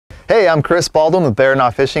Hey, I'm Baldwin with Bear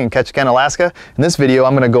Knot Fishing in Ketchikan, Alaska. In this video,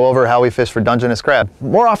 I'm going to go over how we fish for Dungeness crab.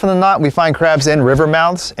 More often than not, we find crabs in river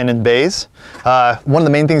mouths and in bays. One of the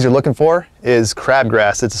main things you're looking for is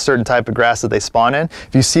crabgrass. It's a certain type of grass that they spawn in.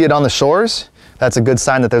 If you see it on the shores, that's a good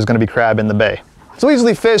sign that there's going to be crab in the bay. So we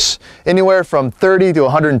usually fish anywhere from 30 to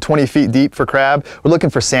 120 feet deep for crab. We're looking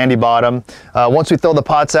for sandy bottom. Once we throw the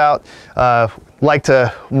pots out,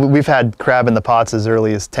 we've had crab in the pots as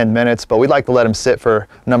early as 10 minutes, but we'd like to let them sit for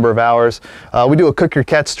a number of hours. We do a cook your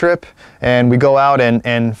catch trip, and we go out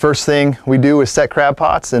and first thing we do is set crab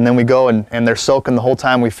pots, and then we go and they're soaking the whole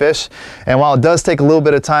time we fish. And while it does take a little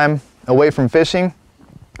bit of time away from fishing,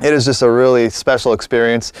 it is just a really special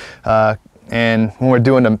experience. And when we're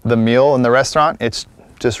doing the meal in the restaurant, it's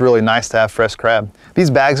just really nice to have fresh crab. These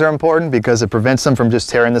bags are important because it prevents them from just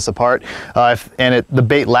tearing this apart, the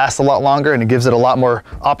bait lasts a lot longer and it gives it a lot more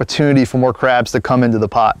opportunity for more crabs to come into the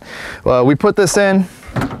pot. We put this in,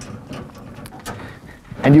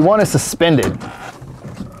 and you want to suspend it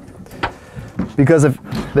because if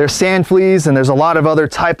there's sand fleas and there's a lot of other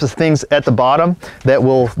types of things at the bottom that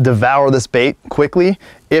will devour this bait quickly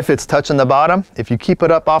if it's touching the bottom. If you keep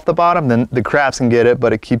it up off the bottom, then the crabs can get it,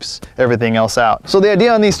 but it keeps everything else out. So the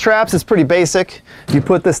idea on these traps is pretty basic. You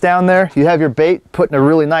put this down there, you have your bait putting a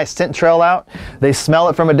really nice scent trail out. They smell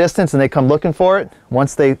it from a distance and they come looking for it.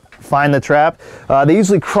 Once they find the trap, they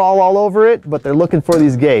usually crawl all over it, but they're looking for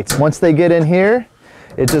these gates. Once they get in here,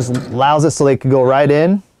 it just allows it so they can go right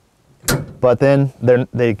in, but then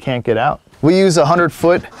they can't get out. We use 100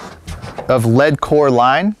 foot of lead core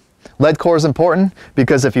line. Lead core is important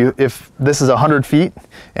because if this is 100 feet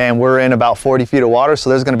and we're in about 40 feet of water, so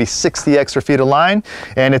there's going to be 60 extra feet of line,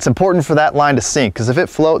 and it's important for that line to sink because if it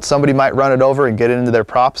floats, somebody might run it over and get it into their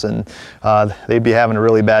props, and they'd be having a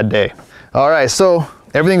really bad day. All right, so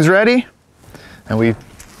everything's ready, and we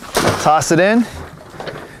toss it in,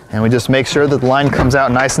 and we just make sure that the line comes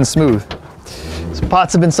out nice and smooth. So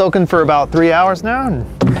pots have been soaking for about 3 hours now,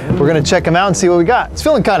 and we're gonna check them out and see what we got. It's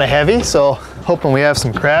feeling kind of heavy, so hoping we have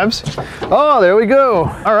some crabs. Oh, there we go.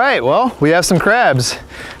 All right, well, we have some crabs.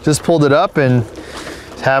 Just pulled it up and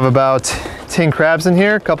have about 10 crabs in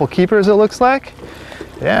here, a couple keepers it looks like.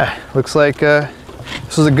 Yeah, looks like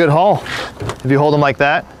this was a good haul. If you hold them like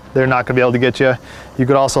that, they're not gonna be able to get you. You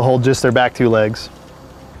could also hold just their back two legs.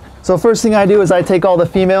 So first thing I do is I take all the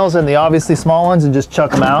females and the obviously small ones and just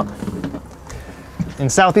chuck them out. In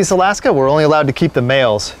Southeast Alaska, we're only allowed to keep the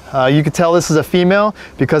males. You can tell this is a female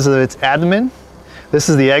because of its abdomen. This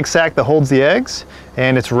is the egg sac that holds the eggs,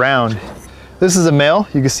 and it's round. This is a male.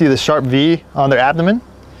 You can see the sharp V on their abdomen,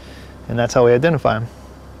 and that's how we identify them.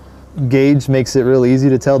 Gauge makes it really easy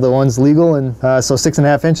to tell the one's legal, and so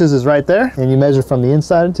 6.5 inches is right there, and you measure from the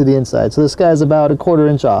inside to the inside. So this guy's about 1/4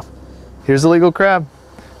 inch off. Here's the legal crab.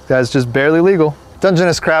 This guy's just barely legal.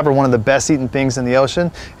 Dungeness crab are one of the best eaten things in the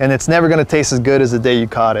ocean, and it's never going to taste as good as the day you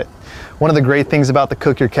caught it. One of the great things about the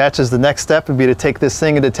cook your catch is the next step would be to take this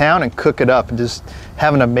thing into town and cook it up and just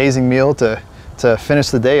have an amazing meal to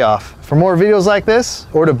finish the day off. For more videos like this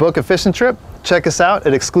or to book a fishing trip, check us out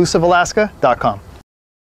at exclusivealaska.com.